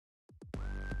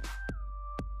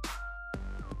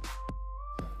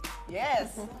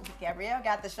Yes. Gabrielle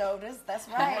got the shoulders. That's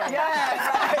right. Yes.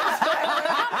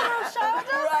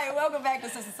 Right. Welcome back to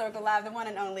Sister Circle Live. The one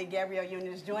and only Gabrielle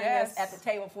Union is joining us at the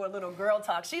table for a little girl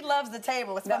talk. She loves the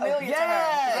table. It's familiar to her.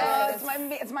 Yes.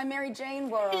 It's my Mary Jane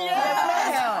world.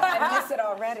 Yes. I miss it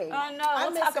already. I know.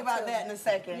 We'll talk about that in a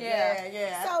second.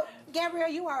 Yeah. So, Gabrielle,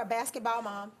 you are a basketball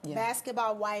mom,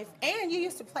 basketball wife, and you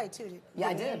used to play too. Yeah,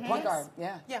 I did. Point guard.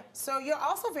 Yeah. Yeah. So you're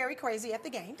also very crazy at the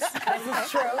games. This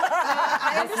is true.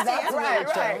 I understand.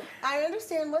 Right. I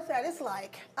understand what that is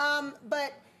like.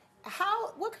 But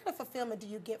what kind of fulfillment do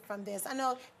you get from this? I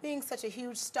know being such a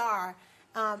huge star,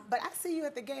 but I see you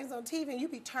at the games on TV, and you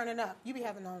be turning up. You be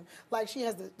having on, like she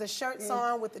has the shirts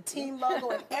on with the team logo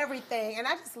and everything, and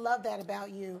I just love that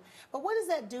about you. But what does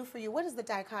that do for you? What is the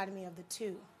dichotomy of the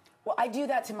two? Well, I do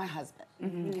that to my husband.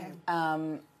 Okay.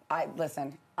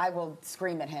 Listen, I will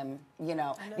scream at him, you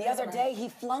know. The other day, he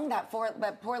flung that poor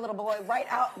little boy right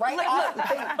off the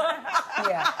thing.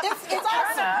 Yeah. It's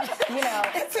awesome. You know.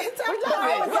 It's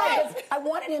I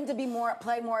wanted him to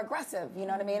play more aggressive, you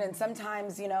know what I mean? And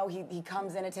sometimes, you know, he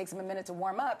comes in, it takes him a minute to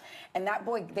warm up, and that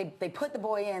boy, they put the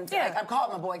boy in. So I'm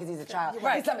calling him a boy because he's a child. He's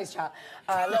somebody's child.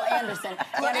 Little Anderson.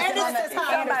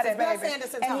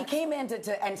 Anderson. And he came in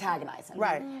to antagonize him.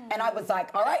 Right. And I was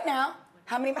like, all right now.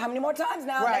 How many more times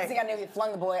now? Right. Next thing I knew, he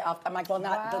flung the boy off. I'm like, well,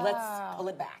 let's pull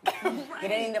it back. You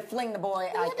didn't need to fling the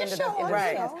boy into the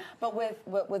Right. But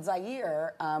with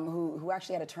Zaire, who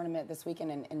actually had a tournament this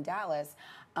weekend in Dallas,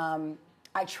 I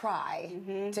try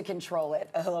to control it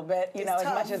a little bit, you know, as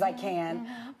much as I can.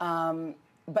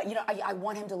 But you know, I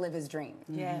want him to live his dream.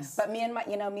 Yes. But me and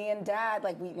Dad,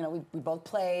 like we both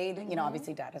played. You know,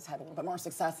 obviously Dad has had a little bit more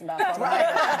success in basketball.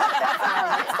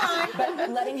 But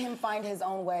letting him find his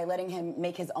own way, letting him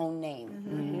make his own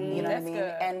name. You know what I mean?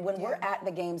 Good. And when we're at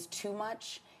the games too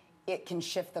much, it can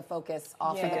shift the focus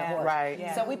off of the court. Right.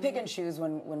 Yeah. So we pick and choose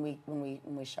when we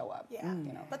show up. Yeah.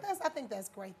 You know. But I think that's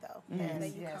great though.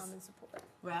 That you come and support.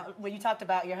 Well, when you talked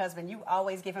about your husband, you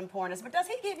always give him pointers, but does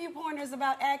he give you pointers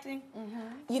about acting?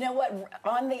 You know what?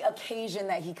 On the occasion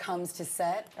that he comes to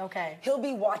set, he'll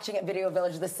be watching at Video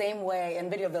Village the same way, and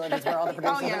Video Village is where all the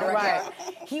producers and directors are.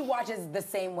 He watches the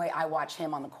same way I watch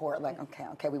him on the court. Like,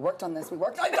 okay, we worked on this, we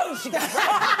worked on this.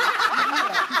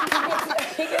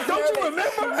 Don't you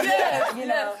remember? Yes, you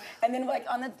know. And then like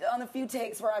on the few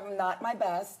takes where I'm not my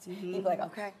best, he'd be like,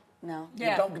 okay. No,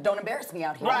 don't embarrass me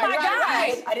out here.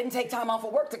 Right. I didn't take time off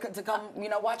of work to come, you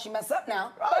know, watch you mess up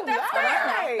now. Oh, that's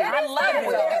right. I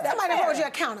love it. Somebody holds you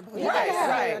accountable. You gotta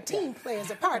have your team players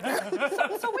a partner.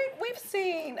 So we've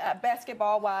seen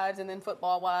basketball wives and then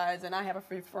football wives, and I have a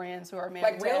few friends who are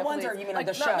married like real to ones, athletes. or you mean like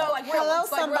the show? No, like real ones.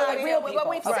 somebody. Real people.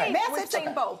 But we've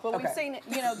seen both. But Okay. we've seen,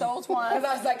 you know, those ones. Because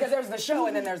I was like, because there's the show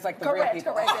and then there's like the real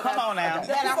people. Correct. Come on now.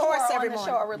 The And a people horse who are every on the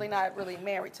morning. show are really not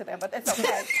married to them, but it's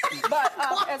okay. But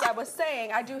as I was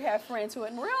saying, I do have friends who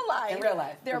in real life,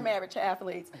 they're married to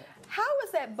athletes. How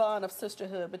is that bond of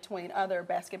sisterhood between other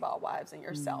basketball wives and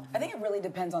yourself? I think it really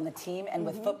depends on the team, and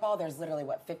with football, there's literally,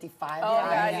 55 Oh,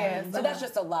 guys? yes. So that's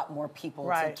just a lot more people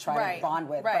to try to bond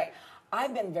with. Right. But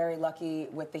I've been very lucky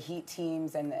with the Heat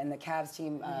teams and the Cavs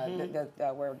team,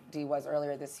 where D was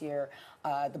earlier this year,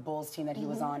 the Bulls team that he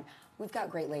was on. We've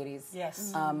got great ladies.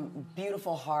 Yes.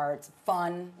 Beautiful hearts,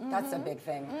 fun. That's a big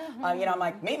thing. You know, I'm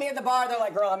like, meet me at the bar. They're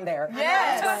like, girl, I'm there.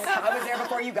 Yes. I was there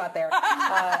before you got there.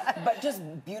 But just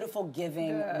beautiful,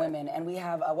 giving women. And we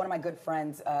have one of my good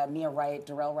friends, Mia Wright,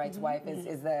 Darrell Wright's wife,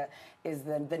 is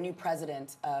the new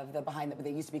president of the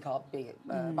they used to be called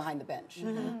Behind the Bench.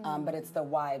 But it's the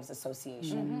Wives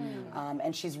Association.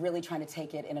 And she's really trying to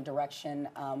take it in a direction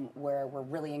where we're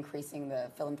really increasing the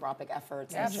philanthropic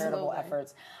efforts and charitable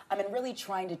efforts. I mean, really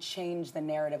trying to change the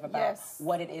narrative about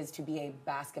what it is to be a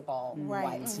basketball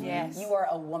wife. Yes. You are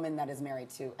a woman that is married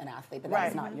to an athlete, but that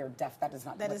is not your that is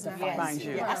not what defines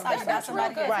you. That's real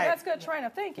good. That's good train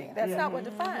of thinking. That's not what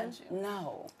defines you.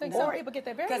 No. I think some people get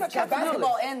that very much. Because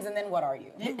basketball ends, and then what are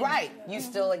you? Right. You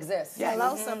still exist.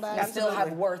 Hello, somebody. You still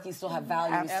have worth. You still have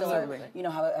value. Absolutely. You still, you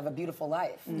know, have a beautiful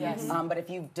life. Yes. But if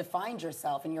you've defined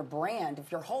yourself and your brand,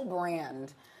 if your whole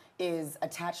brand is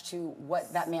attached to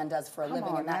what that man does for a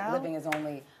living, and that living is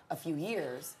only a few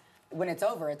years, when it's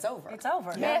over, it's over. It's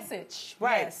over. Message.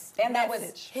 Right. Yes. And that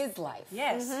was his life.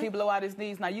 Yes. He blow out his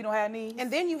knees. Now you don't have knees.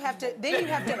 And then you have to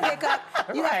pick up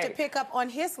you have to pick up on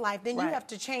his life. Then you have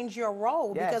to change your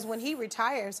role because when he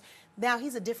retires, now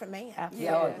he's a different man.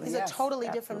 Absolutely. He's a totally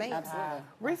different man. Absolutely.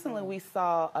 Recently, we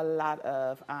saw a lot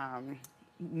of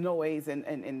noise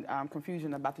and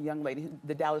confusion about the young lady,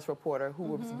 the Dallas reporter, who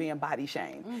was being body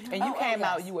shamed. And you came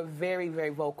out, you were very, very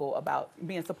vocal about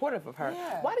being supportive of her.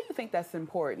 Yeah. Why do you think that's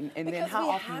important? And because then how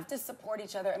we often have to support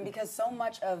each other, and because so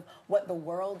much of what the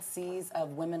world sees of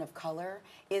women of color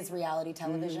is reality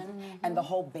television, and the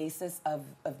whole basis of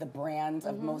the brand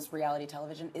of most reality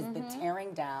television is the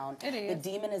tearing down, the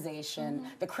demonization,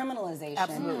 the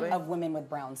criminalization of women with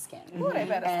brown skin. Well, they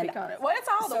better speak on it. Well, it's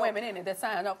all the women in it that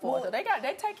signed up for it. They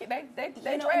take it. They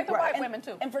drag the white women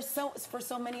too. And for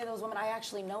so many of those women, I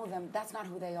actually know them. That's not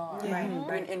who they are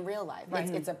in real life.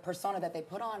 It's a persona that they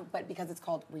put on, but because it's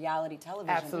called reality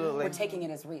television, we're taking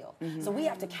it as real. So we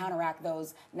have to counteract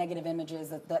those negative images,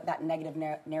 that negative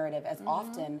narrative as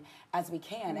often as we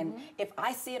can. And if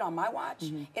I see it on my watch,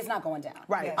 it's not going down.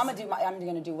 Right. I'm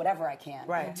gonna do whatever I can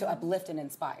to uplift and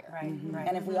inspire.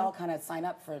 And if we all kind of sign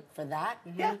up for that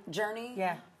journey,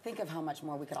 think of how much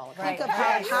more we could all accomplish. Think of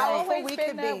how powerful It's we been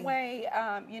could that be. way.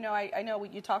 You know, I know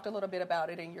you talked a little bit about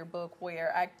it in your book,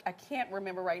 where I can't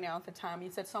remember right now at the time.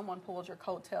 You said someone pulled your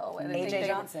coattail. And AJ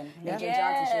Johnson. AJ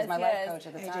Johnson. She was my life coach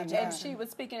at the time. And she was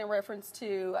speaking in reference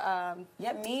to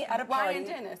me at a party. Ryan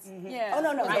Dennis. Yeah. Oh,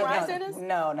 no. Was it Ryan Dennis?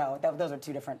 No. Those are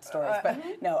two different stories.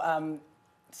 But no,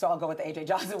 so I'll go with the AJ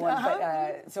Johnson one.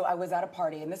 But, so I was at a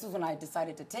party, and this was when I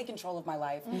decided to take control of my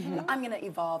life, and I'm going to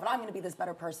evolve, and I'm going to be this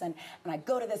better person. And I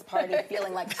go to this party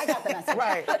feeling like I got the message.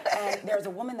 And there's a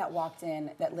woman that walked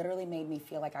in that literally made me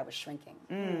feel like I was shrinking.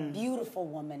 Beautiful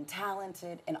woman,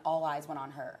 talented, and all eyes went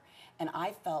on her. And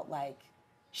I felt like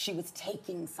she was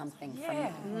taking something from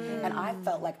me. And I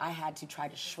felt like I had to try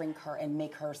to shrink her and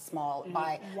make her small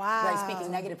by speaking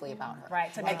negatively about her.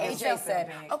 And AJ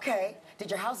said, okay, did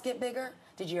your house get bigger?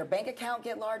 Did your bank account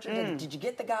get larger? Did you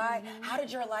get the guy? How did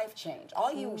your life change?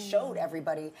 All you showed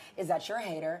everybody is that you're a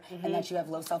hater and that you have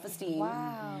low self-esteem.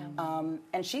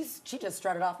 And she just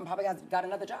strutted off and probably got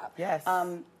another job. Yes.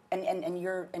 And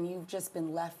you've just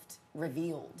been left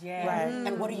revealed.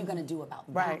 And what are you going to do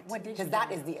about that? Because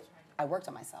that is I worked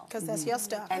on myself. Because that's your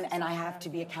stuff. And I have to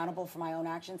be accountable for my own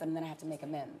actions, and then I have to make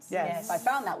amends. Yes. So I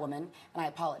found that woman, and I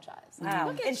apologized. Wow.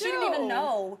 And she didn't even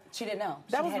know. She didn't know.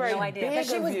 That was had very no idea. big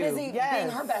She of was you. busy being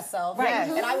her best self,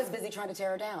 and I was busy trying to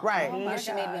tear her down. Because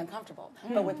she made me uncomfortable.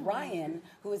 But with Ryan,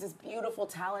 who is this beautiful,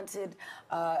 talented,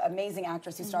 amazing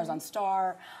actress who stars on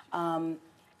Star,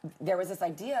 there was this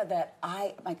idea that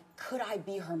could I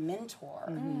be her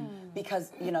mentor?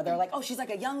 Because, they're like, oh, she's like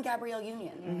a young Gabrielle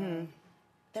Union.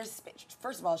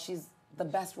 First of all, she's the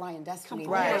best Ryan Destiny.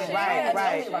 Right. Only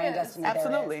Ryan Destiny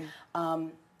Absolutely. there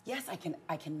is. Yes, I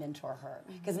can mentor her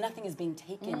because nothing is being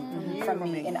taken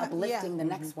from me in uplifting the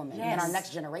next woman and our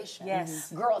next generation.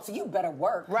 Girl, so you better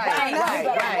work. Right. And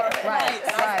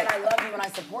I love you and I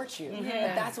support you.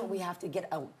 But that's what we have to get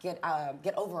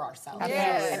over ourselves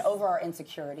and over our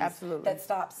insecurities. Absolutely. That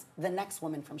stops the next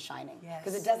woman from shining.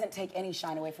 Because it doesn't take any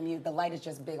shine away from you. The light is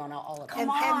just big on all of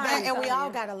us. And we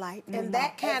all got a light, and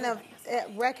that kind of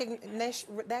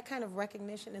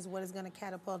recognition is what is going to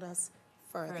catapult us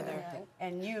further.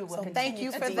 And you will So thank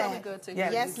you for that. Really good to hear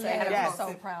Yes, you say that. yes. I'm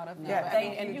so proud of you.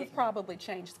 And you've probably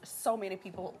changed so many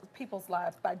people's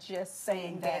lives by just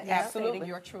saying that, stating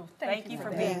your truth. Thank you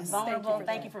for being vulnerable.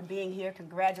 Thank you for being here.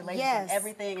 Congratulations on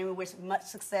everything, and we wish much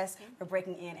success for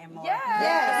breaking in and more.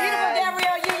 Beautiful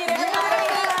Gabrielle Union, everybody.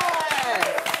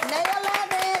 May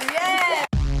 11th.